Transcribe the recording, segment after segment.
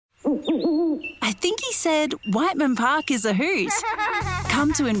I think he said Whiteman Park is a hoot.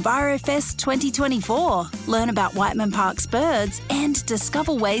 Come to EnviroFest 2024. Learn about Whiteman Park's birds and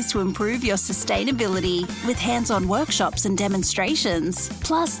discover ways to improve your sustainability with hands-on workshops and demonstrations.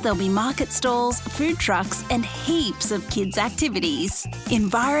 Plus, there'll be market stalls, food trucks and heaps of kids' activities.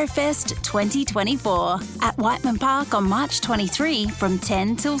 EnviroFest 2024 at Whiteman Park on March 23 from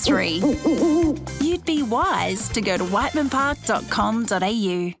 10 till 3. You'd be wise to go to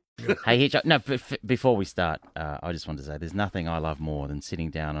whitemanpark.com.au. Hey, Hitch, no, before we start, I just want to say there's nothing I love more than sitting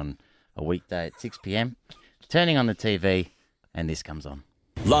down on a weekday at 6 p.m, turning on the TV, and this comes on.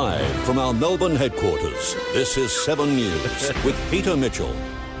 Live from our Melbourne headquarters, this is 7 News with Peter Mitchell.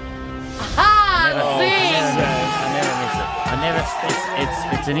 I never miss it.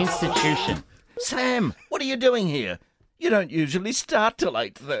 It's an institution. Sam, what are you doing here? You don't usually start till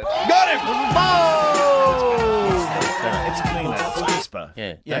 8:30. Got him! Boom! It's cleaner. It's crisper.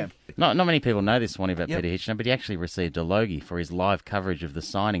 Yeah. Not many people know this one about Peter Hitchner, but he actually received a Logie for his live coverage of the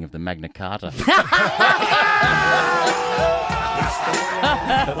signing of the Magna Carta.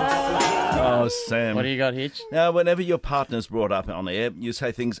 Oh, Sam. What do you got, Hitch? Now, whenever your partner's brought up on air, you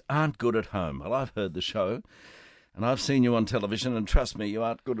say things aren't good at home. Well, I've heard the show, and I've seen you on television, and trust me, you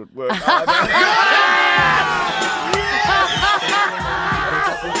aren't good at work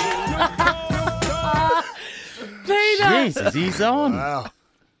Jesus, he's on. Wow.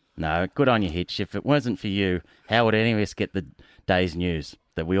 No, good on you, Hitch. If it wasn't for you, how would any of us get the day's news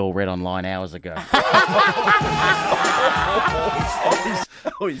that we all read online hours ago?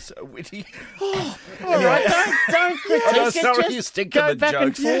 He's so witty. All right, don't critique it. You stick go to the back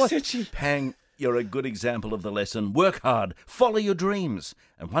and joke. forth. Pang, you're a good example of the lesson. Work hard, follow your dreams,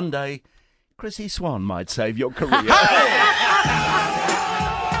 and one day, Chrissy Swan might save your career.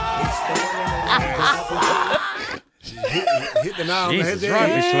 Hit the nail on the head Jesus, there.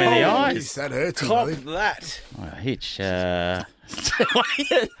 right between the eyes. That hurts him, Cop I think. that. Hitch,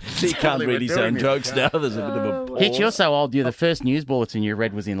 He can't read his own jokes now. There's a bit of a pause. Hitch, you're so old, the first news bulletin you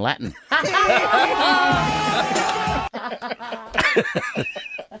read was in Latin.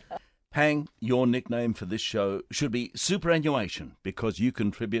 Pang, your nickname for this show should be Superannuation because you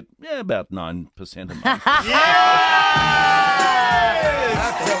contribute about 9% a month.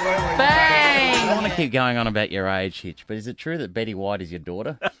 Absolutely. Bang! I want to keep going on about your age, Hitch, but is it true that Betty White is your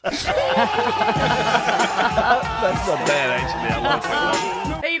daughter? That's not bad, actually. I like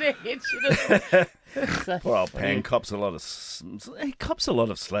that. Peter Hitch. Poor old Pang cops a lot of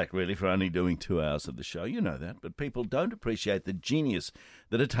slack, really, for only doing 2 hours of the show. You know that. But people don't appreciate the genius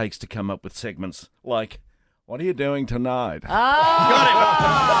that it takes to come up with segments like, what are you doing tonight? Got him!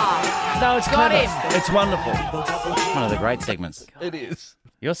 No, it's Got clever. him. It's wonderful. One of the great segments. It is.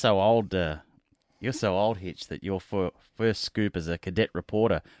 You're so old, Hitch, that your first scoop as a cadet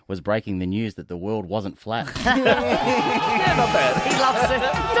reporter was breaking the news that the world wasn't flat. Yeah, not bad. He loves it.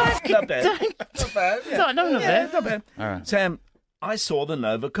 Not bad. Not bad. Yeah. Not bad. Not bad. All right. Sam, I saw the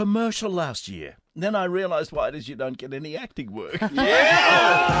Nova commercial last year. Then I realised why it is you don't get any acting work.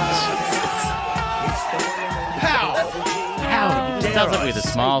 How? He just does it with a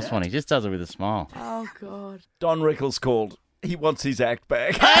smile, Swanee. Just does it with a smile. Oh, God. Don Rickles called. He wants his act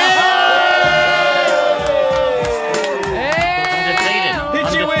back.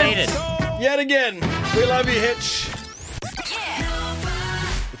 Undefeated. Yet again. We love you, Hitch.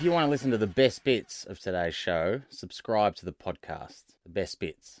 If you want to listen to the best bits of today's show, subscribe to the podcast. The best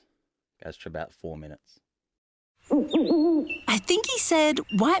bits goes for about 4 minutes. I think he said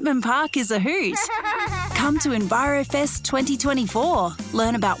Whiteman Park is a hoot. Come to EnviroFest 2024.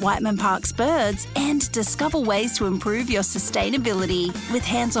 Learn about Whiteman Park's birds and discover ways to improve your sustainability with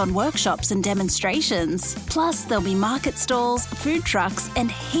hands-on workshops and demonstrations. Plus, there'll be market stalls, food trucks and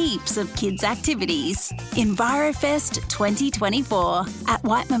heaps of kids' activities. EnviroFest 2024 at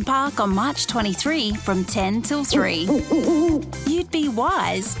Whiteman Park on March 23 from 10 till 3. You'd be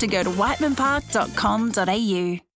wise to go to whitemanpark.com.au.